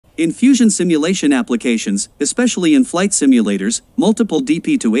In fusion simulation applications, especially in flight simulators, multiple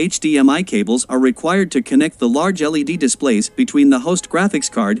DP to HDMI cables are required to connect the large LED displays between the host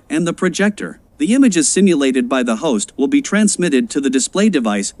graphics card and the projector. The images simulated by the host will be transmitted to the display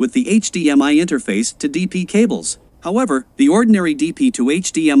device with the HDMI interface to DP cables. However, the ordinary DP to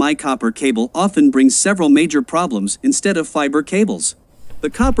HDMI copper cable often brings several major problems instead of fiber cables. The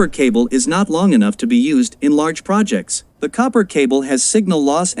copper cable is not long enough to be used in large projects. The copper cable has signal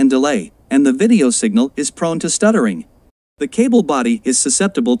loss and delay, and the video signal is prone to stuttering. The cable body is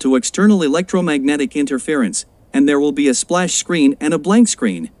susceptible to external electromagnetic interference, and there will be a splash screen and a blank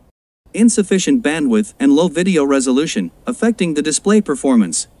screen. Insufficient bandwidth and low video resolution, affecting the display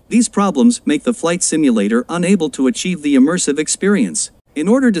performance. These problems make the flight simulator unable to achieve the immersive experience. In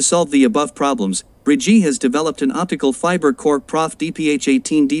order to solve the above problems, Bridgee has developed an optical fiber core PROF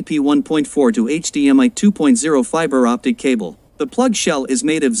DPH18 DP 1.4 to HDMI 2.0 fiber optic cable. The plug shell is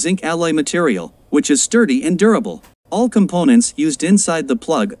made of zinc alloy material, which is sturdy and durable. All components used inside the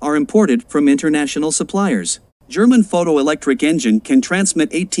plug are imported from international suppliers. German photoelectric engine can transmit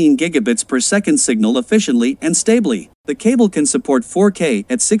 18 gigabits per second signal efficiently and stably. The cable can support 4K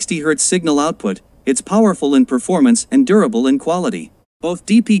at 60 Hz signal output. It's powerful in performance and durable in quality. Both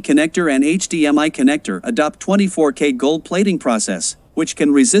DP connector and HDMI connector adopt 24K gold plating process, which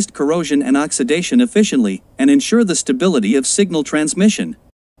can resist corrosion and oxidation efficiently and ensure the stability of signal transmission.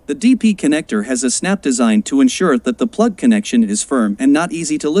 The DP connector has a snap design to ensure that the plug connection is firm and not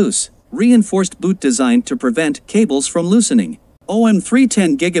easy to loose. Reinforced boot design to prevent cables from loosening.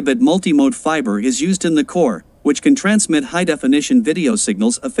 OM310 gigabit multimode fiber is used in the core, which can transmit high-definition video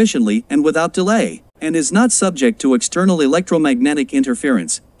signals efficiently and without delay, and is not subject to external electromagnetic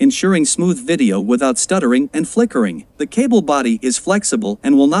interference, ensuring smooth video without stuttering and flickering. The cable body is flexible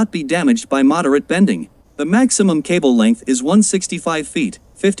and will not be damaged by moderate bending. The maximum cable length is 165 feet,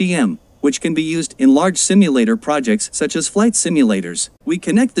 50 m, which can be used in large simulator projects such as flight simulators. We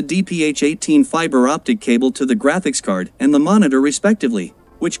connect the DPH18 fiber optic cable to the graphics card and the monitor respectively,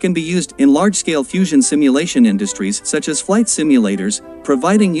 which can be used in large-scale fusion simulation industries such as flight simulators,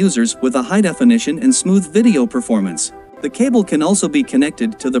 providing users with a high-definition and smooth video performance. The cable can also be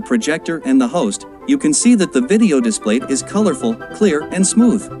connected to the projector and the host. You can see that the video displayed is colorful, clear, and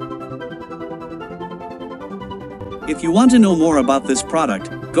smooth. If you want to know more about this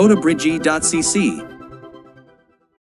product, go to bridgee.cc.